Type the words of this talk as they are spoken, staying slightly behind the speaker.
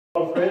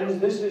Friends,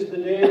 this is the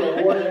day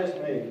the Lord has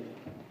made.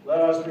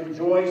 Let us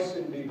rejoice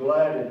and be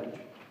glad in it.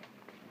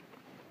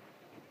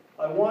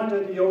 I want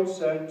at the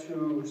outset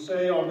to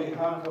say on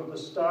behalf of the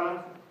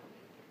staff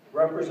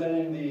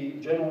representing the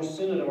General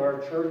Synod of our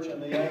church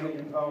and the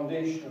Anglican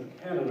Foundation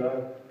of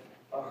Canada,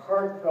 a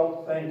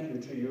heartfelt thank you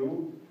to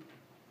you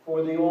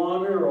for the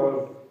honor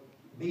of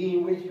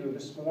being with you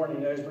this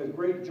morning as with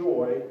great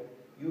joy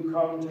you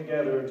come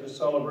together to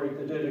celebrate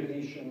the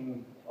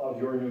dedication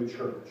of your new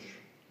church.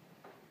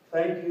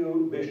 Thank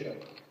you,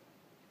 Bishop.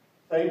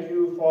 Thank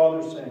you,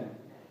 Father Sam.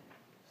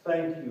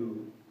 Thank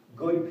you,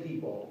 good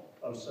people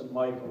of St.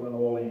 Michael and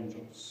All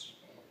Angels.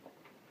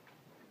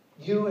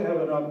 You have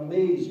an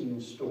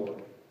amazing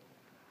story.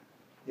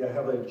 You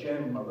have a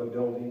gem of a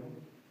building,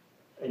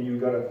 and you've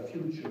got a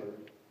future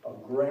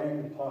of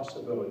grand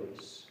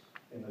possibilities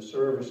in the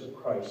service of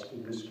Christ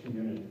in this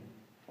community.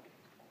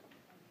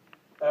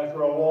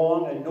 After a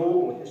long and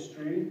noble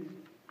history,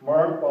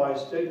 marked by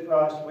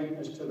steadfast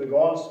witness to the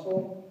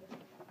gospel,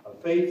 a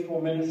faithful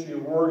ministry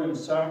of word and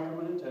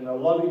sacrament, and a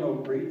loving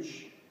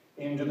outreach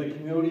into the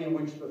community in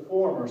which the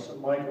former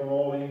St. Michael and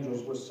All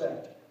Angels was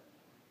set,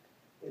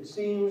 it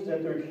seems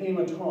that there came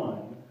a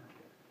time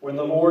when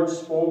the Lord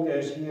spoke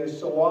as he has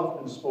so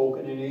often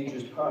spoken in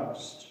ages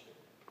past,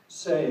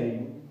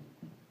 saying,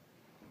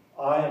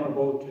 I am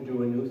about to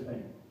do a new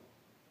thing.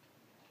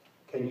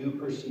 Can you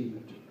perceive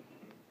it?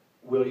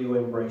 Will you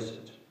embrace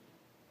it?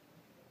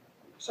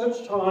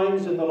 Such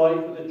times in the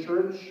life of the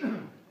church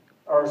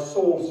are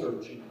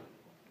soul-searching.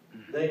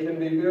 They can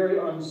be very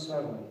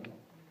unsettling,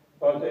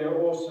 but they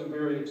are also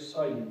very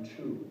exciting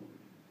too.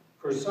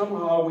 For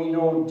somehow we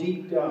know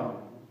deep down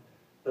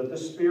that the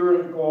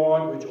Spirit of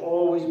God, which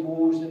always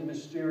moves in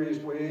mysterious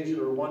ways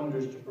her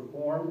wonders to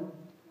perform,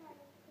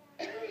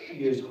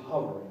 she is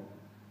hovering,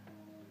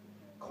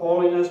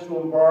 calling us to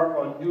embark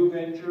on new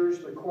ventures,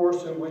 the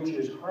course of which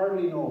is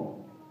hardly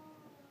known.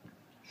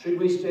 Should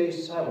we stay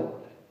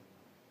settled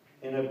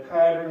in a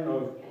pattern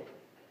of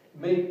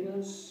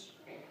maintenance,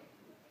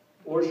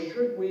 or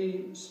should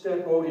we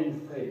step out in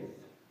faith,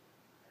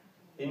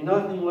 in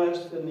nothing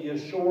less than the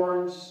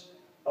assurance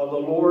of the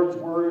Lord's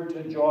word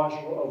to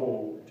Joshua of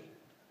old,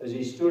 as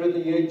he stood at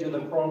the edge of the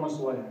promised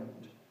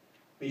land,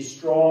 be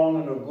strong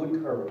and of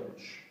good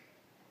courage,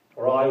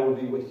 for I will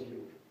be with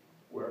you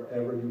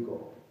wherever you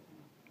go.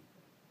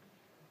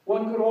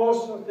 One could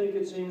also think,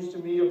 it seems to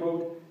me,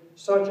 about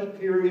such a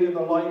period in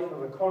the life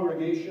of a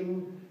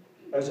congregation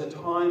as a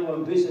time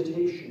of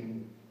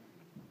visitation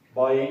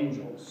by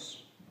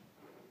angels.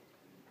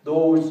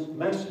 Those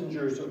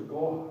messengers of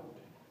God,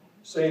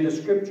 say the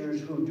scriptures,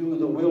 who do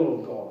the will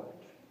of God.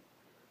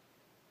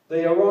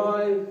 They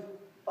arrive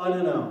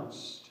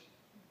unannounced,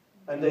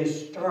 and they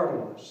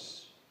startle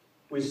us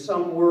with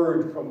some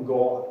word from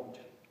God.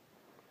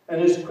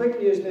 And as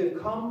quickly as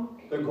they've come,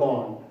 they're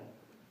gone.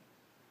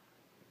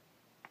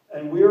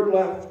 And we're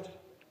left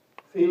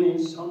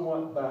feeling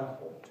somewhat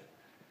baffled.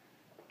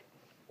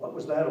 What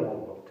was that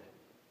all about?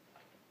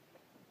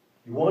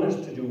 You want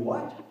us to do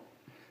what?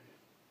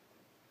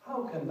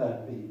 How can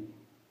that be?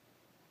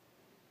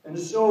 And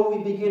so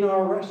we begin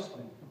our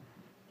wrestling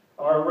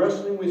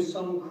with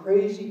some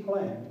crazy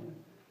plan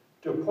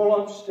to pull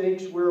up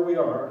stakes where we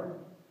are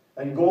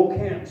and go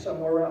camp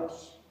somewhere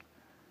else.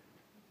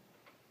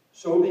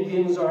 So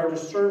begins our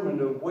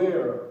discernment of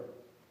where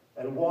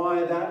and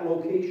why that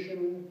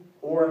location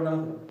or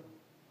another.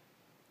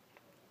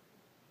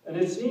 And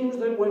it seems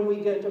that when we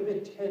get a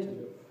bit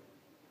tentative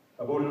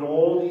about it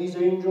all, these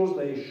angels,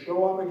 they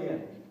show up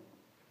again,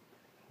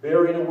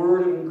 bearing a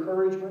word of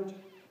encouragement,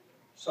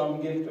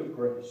 some gift of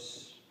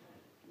grace.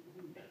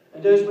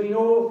 And as we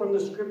know from the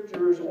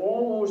scriptures,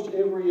 almost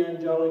every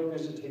angelic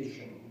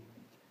visitation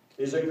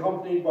is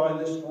accompanied by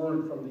this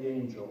word from the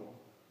angel: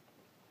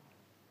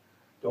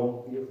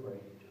 don't be afraid.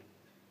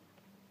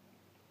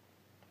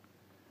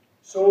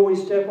 So we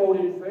step out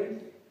in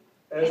faith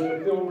as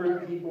the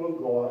pilgrim people of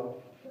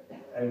God,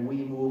 and we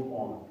move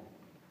on.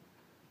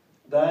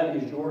 That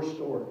is your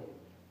story.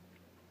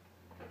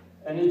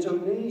 And it's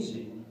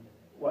amazing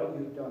what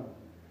you've done.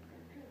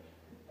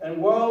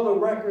 And while the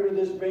record of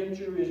this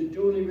venture is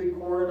duly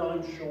recorded,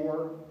 I'm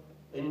sure,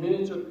 in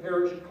minutes of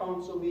parish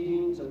council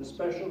meetings and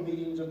special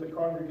meetings of the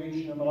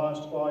congregation in the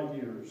last 5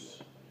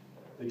 years,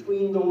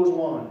 between those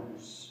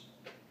lines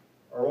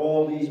are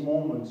all these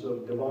moments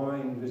of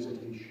divine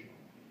visitation.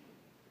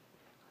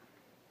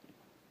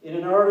 In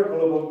an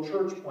article about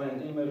church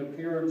planting that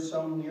appeared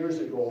some years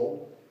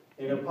ago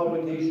in a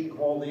publication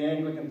called the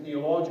Anglican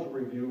Theological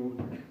Review,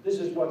 this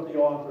is what the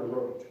author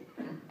wrote: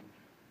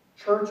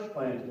 church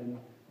planting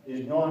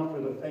is not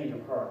for the faint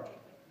of heart.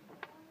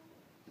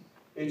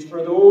 It's for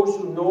those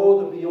who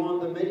know that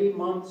beyond the many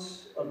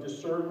months of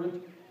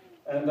discernment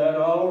and that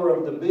hour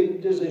of the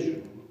big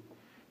decision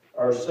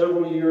are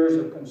several years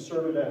of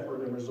concerted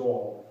effort and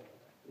resolve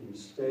in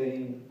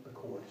staying the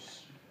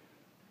course.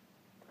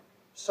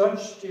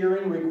 Such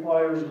steering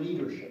requires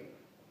leadership,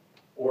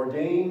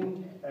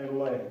 ordained and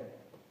led,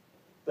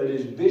 that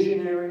is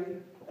visionary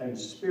and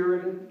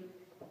spirited,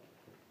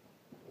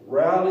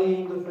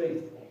 rallying the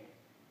faithful,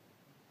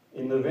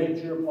 in the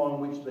venture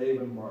upon which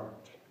they've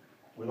embarked,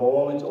 with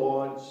all its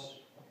odds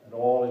and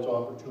all its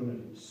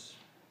opportunities.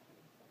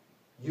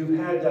 You've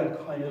had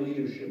that kind of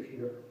leadership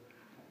here.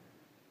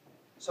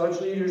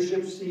 Such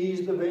leadership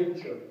sees the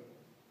venture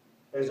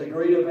as a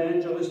great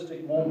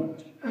evangelistic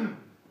moment,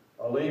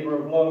 a labor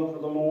of love for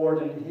the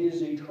Lord and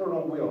His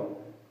eternal will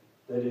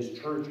that His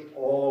church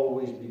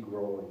always be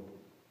growing.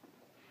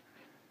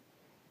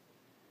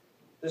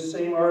 This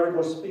same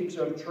article speaks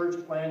of church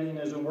planting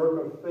as a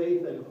work of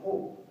faith and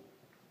hope,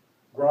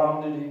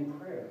 grounded in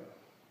prayer.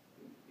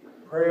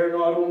 Prayer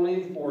not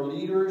only for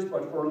leaders,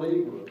 but for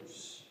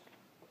laborers.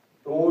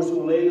 Those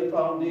who lay the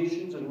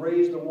foundations and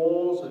raise the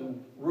walls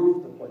and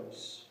roof the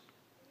place.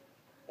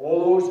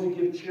 All those who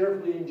give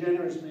cheerfully and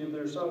generously of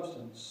their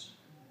substance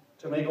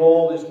to make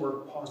all this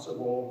work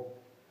possible.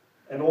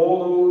 And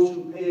all those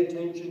who pay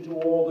attention to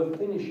all the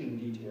finishing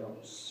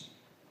details,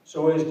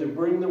 so as to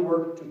bring the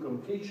work to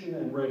completion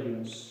and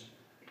readiness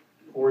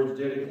for its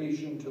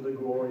dedication to the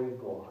glory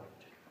of God.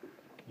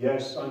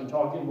 Yes, I'm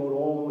talking about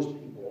all those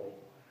people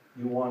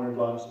you honored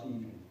last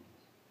evening.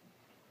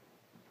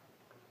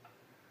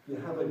 You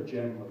have a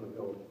gem of a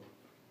building.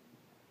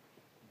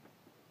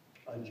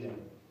 A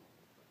gem.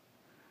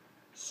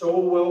 So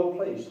well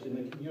placed in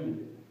the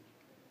community.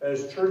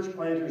 As church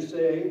planters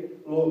say,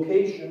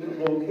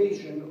 location,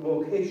 location,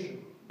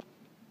 location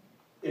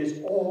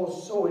is all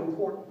so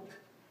important.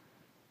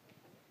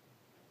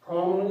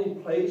 Prominently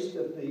placed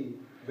at the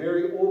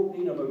very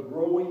opening of a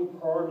growing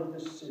part of the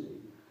city.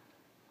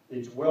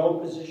 It's well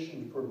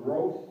positioned for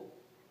growth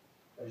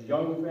as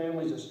young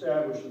families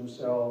establish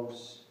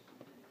themselves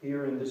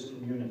here in this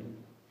community.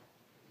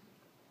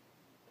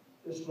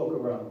 Just look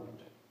around.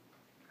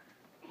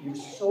 You've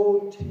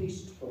so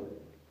tastefully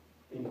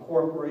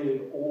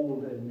incorporated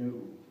old and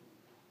new.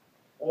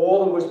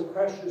 All that was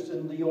precious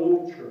in the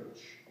old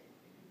church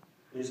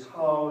is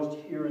housed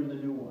here in the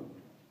new one.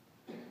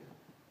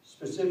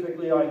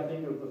 Specifically, I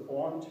think of the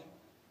font,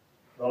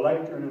 the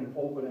lectern and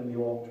pulpit and the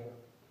altar.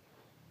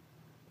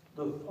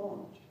 The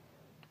font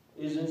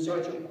is in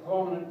such a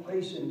prominent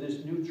place in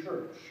this new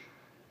church.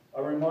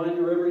 A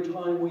reminder every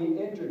time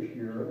we enter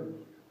here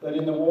that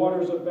in the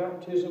waters of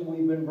baptism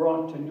we've been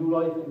brought to new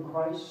life in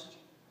Christ.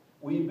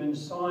 We've been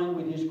signed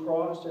with His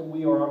cross, and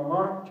we are a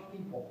marked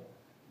people.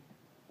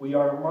 We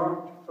are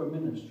marked for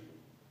ministry.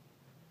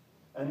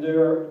 And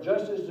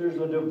just as there's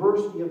a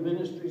diversity of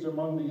ministries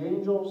among the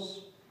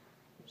angels,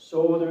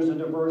 so there's a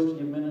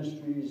diversity of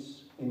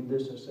ministries in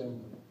this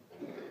assembly.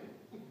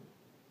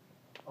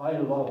 I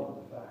love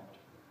the fact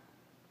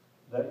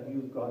that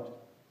you've got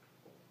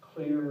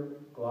clear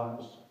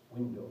glass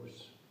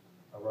windows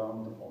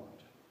around the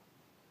font.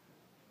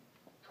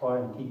 Try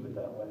and keep it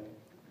that way.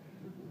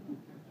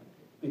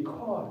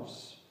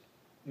 Because,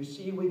 you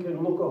see, we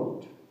can look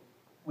out.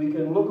 We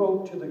can look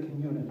out to the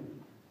community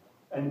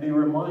and be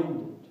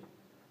reminded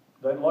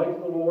that, like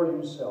the Lord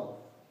Himself,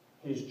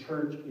 His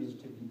church is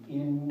to be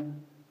in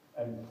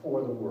and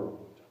for the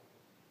world,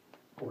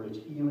 for its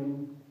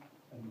healing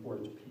and for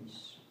its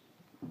peace.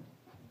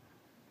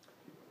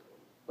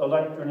 The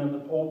lectern and the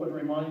pulpit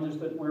remind us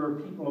that we're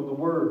a people of the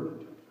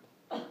Word.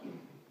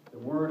 The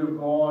Word of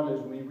God as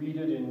we read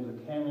it in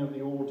the canon of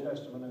the Old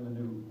Testament and the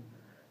New.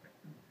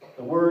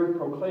 The Word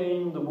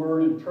proclaimed, the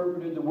Word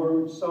interpreted, the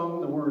Word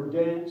sung, the Word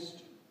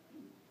danced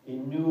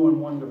in new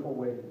and wonderful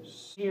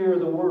ways. Here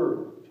the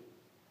Word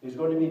is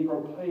going to be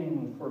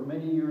proclaimed for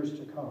many years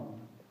to come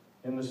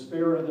in the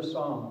spirit of the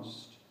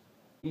psalmist,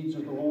 the deeds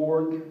of the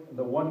Lord and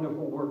the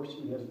wonderful works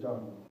He has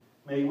done.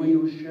 May we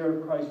who share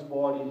Christ's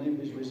body live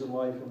His risen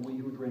life, and we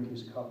who drink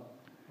His cup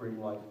bring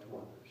life to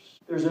others.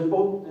 There's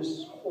about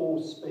this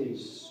whole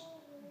space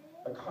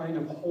a kind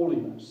of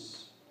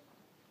holiness,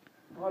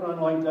 not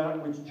unlike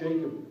that which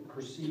Jacob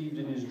perceived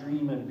in his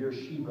dream at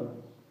Beersheba.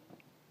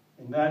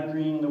 In that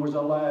dream there was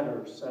a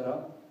ladder set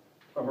up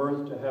from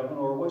earth to heaven,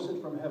 or was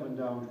it from heaven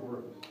down to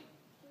earth?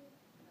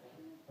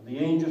 And the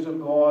angels of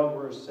God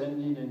were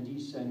ascending and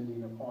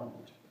descending upon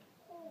it.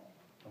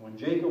 And when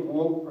Jacob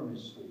woke from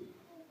his sleep,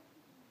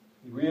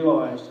 he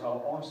realized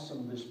how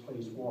awesome this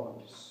place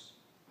was.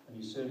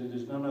 And he said, it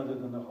is none other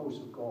than the house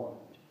of God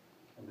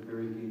and the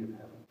very gate of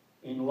heaven.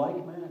 In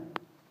like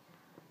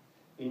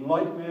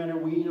manner,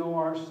 we know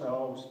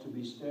ourselves to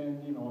be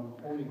standing on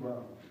holy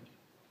ground.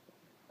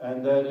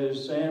 And that,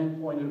 as Sam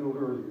pointed out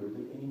earlier,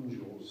 the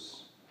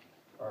angels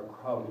are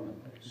crowding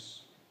the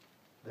place.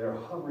 They're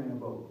hovering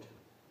about,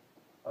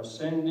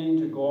 ascending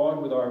to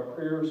God with our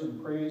prayers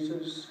and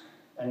praises,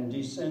 and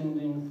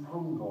descending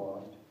from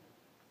God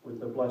with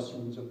the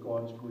blessings of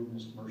God's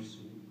goodness,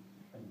 mercy,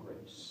 and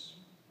grace.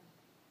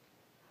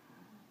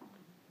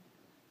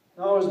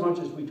 Now, as much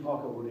as we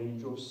talk about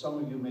angels, some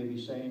of you may be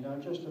saying, now,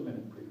 just a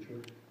minute,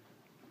 preacher.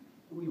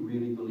 Do we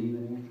really believe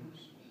in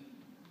angels?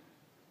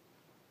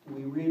 Do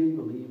we really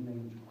believe in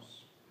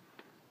angels?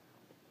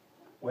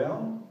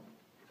 Well,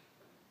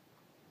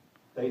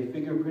 they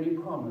figure pretty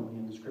prominently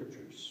in the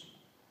Scriptures.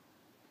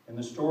 In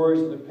the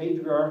stories of the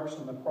patriarchs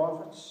and the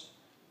prophets,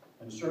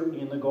 and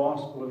certainly in the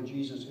gospel of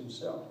Jesus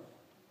Himself.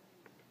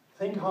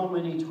 Think how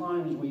many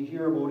times we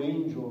hear about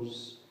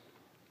angels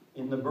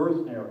in the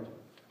birth narrative,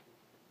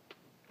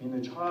 in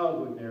the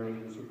childhood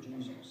narratives of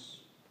Jesus.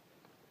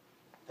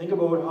 Think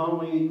about how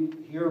we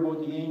hear about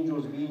the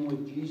angels being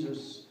with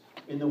Jesus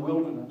in the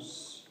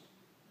wilderness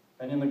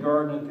and in the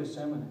Garden of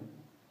Gethsemane.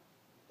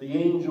 The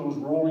angels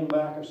rolling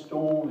back a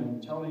stone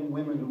and telling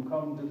women who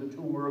come to the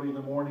tomb early in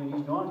the morning,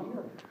 he's not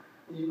here,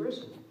 he's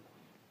risen.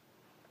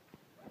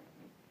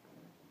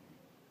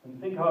 And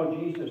think how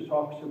Jesus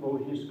talks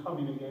about his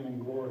coming again in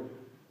glory,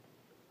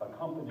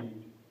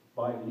 accompanied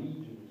by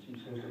legions, he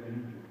says, of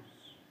angels.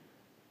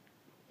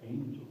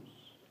 Angels.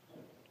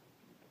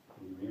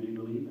 Do we really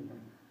believe in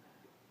him?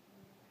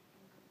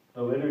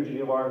 The liturgy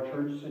of our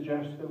church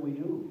suggests that we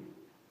do.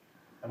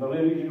 And the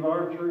liturgy of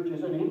our church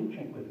is an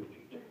ancient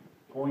liturgy,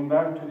 going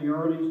back to the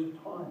earliest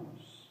of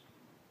times.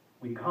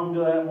 We come to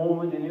that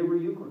moment in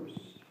every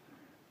Eucharist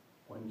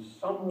when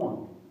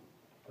someone,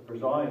 the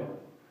presider,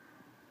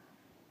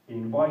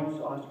 invites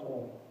us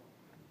all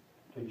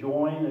to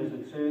join, as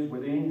it says,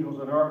 with angels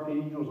and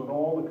archangels and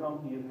all the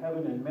company of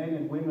heaven and men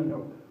and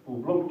women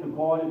who've looked to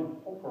God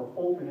for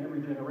hope in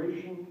every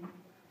generation,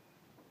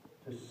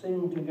 to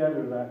sing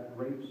together that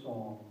great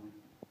song,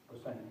 the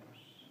Sanctus.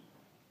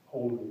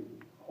 Holy,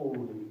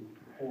 holy,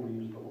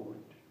 holy is the Lord.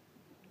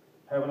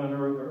 Heaven and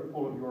earth are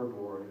full of your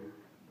glory.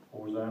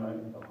 Hosanna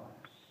in the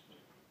highest.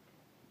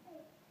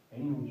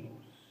 Angels.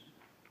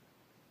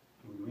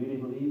 Do we really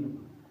believe in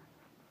them?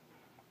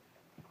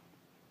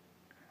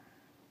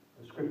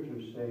 The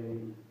scriptures say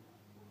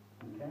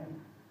we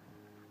can.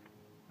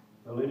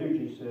 The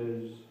liturgy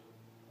says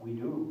we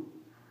do.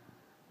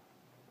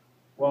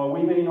 While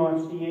we may not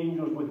see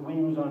angels with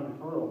wings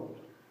unfurled,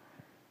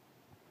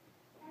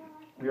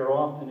 we are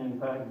often, in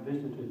fact,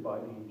 visited by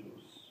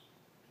angels,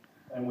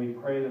 and we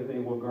pray that they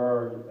will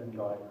guard and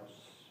guide us.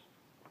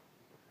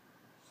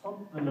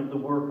 Something of the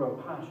work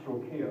of pastoral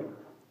care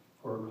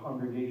for a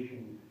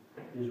congregation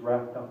is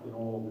wrapped up in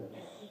all this.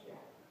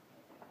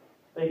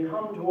 They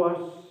come to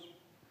us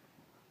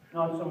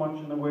not so much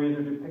in the way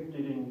they're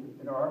depicted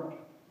in art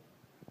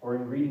or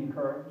in greeting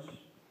cards,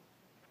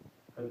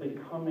 but they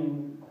come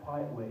in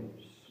quiet ways,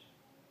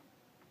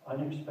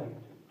 unexpected.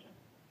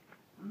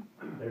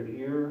 They're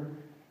here,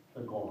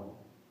 they're gone.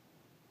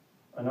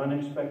 An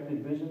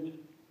unexpected visit,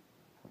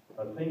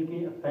 a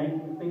thinking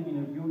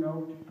of you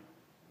note,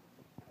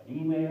 an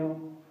email,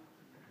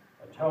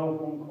 a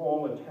telephone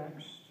call, a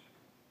text,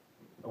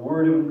 a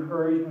word of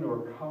encouragement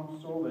or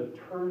counsel that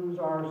turns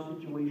our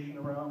situation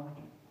around,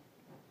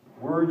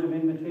 words of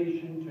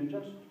invitation to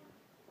just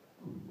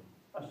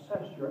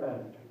assess your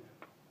attitude.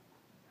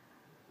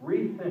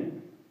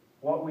 Rethink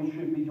what we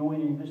should be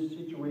doing in this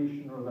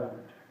situation or that.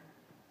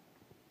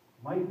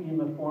 Might be in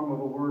the form of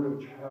a word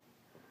of challenge.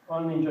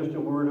 Finally, just a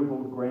word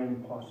about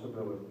grand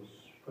possibilities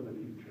for the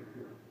future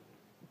here.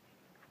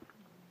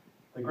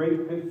 The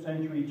great 5th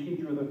century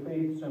teacher of the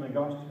faith, St.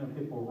 Augustine of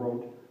Hippo,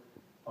 wrote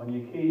on the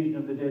occasion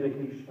of the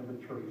dedication of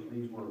the church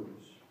these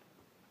words: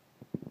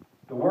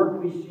 "The work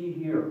we see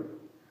here,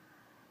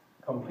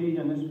 complete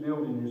in this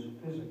building, is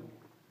physical.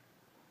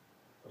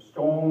 The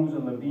stones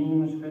and the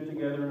beams fit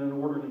together in an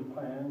orderly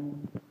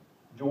plan,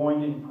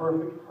 joined in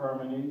perfect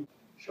harmony,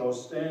 shall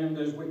stand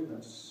as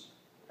witness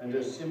and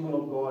as symbol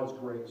of God's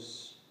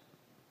grace.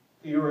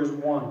 Here as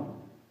one,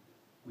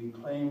 we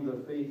claim the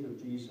faith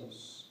of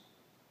Jesus.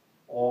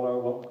 All are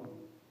welcome,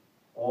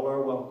 all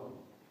are welcome,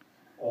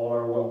 all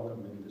are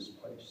welcome in this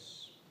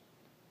place.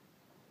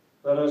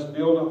 Let us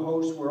build a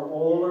house where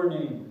all are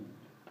named,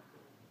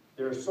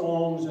 their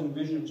songs and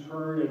visions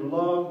heard and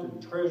loved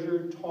and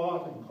treasured,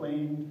 taught and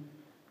claimed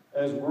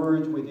as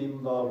words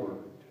within the word.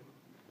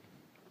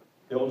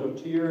 Built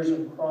of tears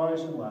and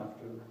cries and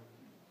laughter,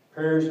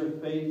 prayers of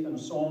faith and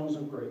songs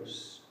of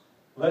grace.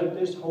 Let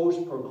this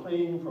host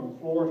proclaim from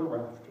floor to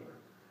rafter,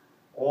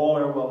 all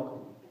are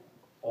welcome,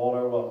 all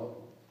are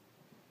welcome,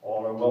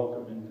 all are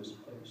welcome in this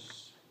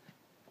place."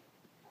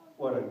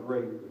 What a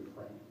great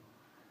refrain.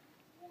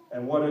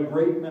 And what a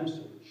great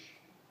message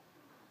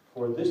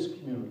for this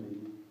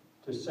community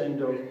to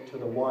send out to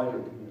the wider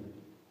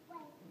community.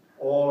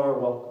 All are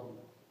welcome,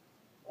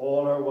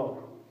 all are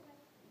welcome,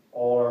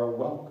 all are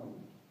welcome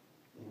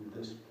in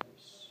this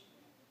place.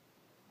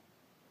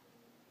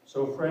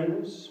 So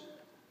friends,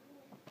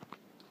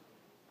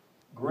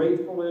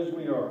 grateful as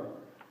we are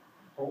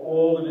for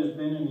all that has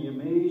been in the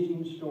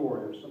amazing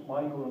story of St.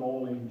 Michael and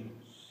all angels,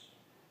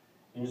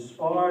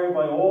 inspired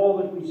by all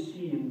that we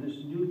see in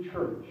this new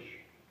church,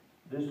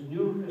 this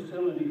new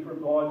facility for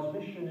God's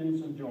mission in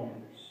St.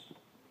 John's,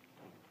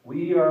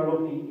 we are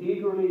looking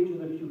eagerly to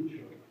the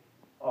future.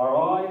 Our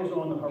eye is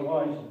on the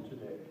horizon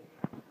today.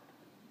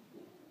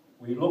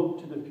 We look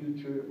to the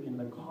future in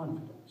the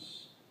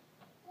confidence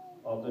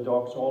of the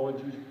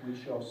doxology we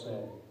shall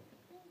say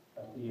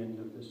at the end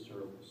of this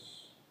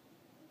service.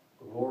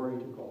 Glory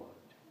to God,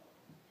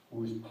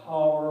 whose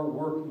power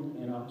working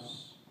in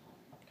us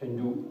can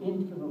do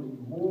infinitely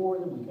more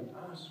than we can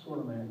ask or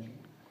imagine.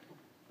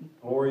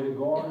 Glory to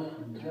God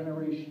from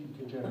generation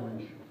to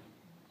generation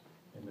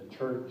in the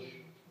church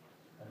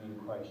and in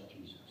Christ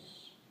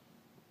Jesus,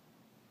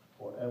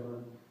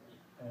 forever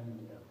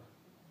and ever.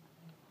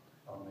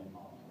 Amen.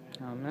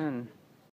 Amen.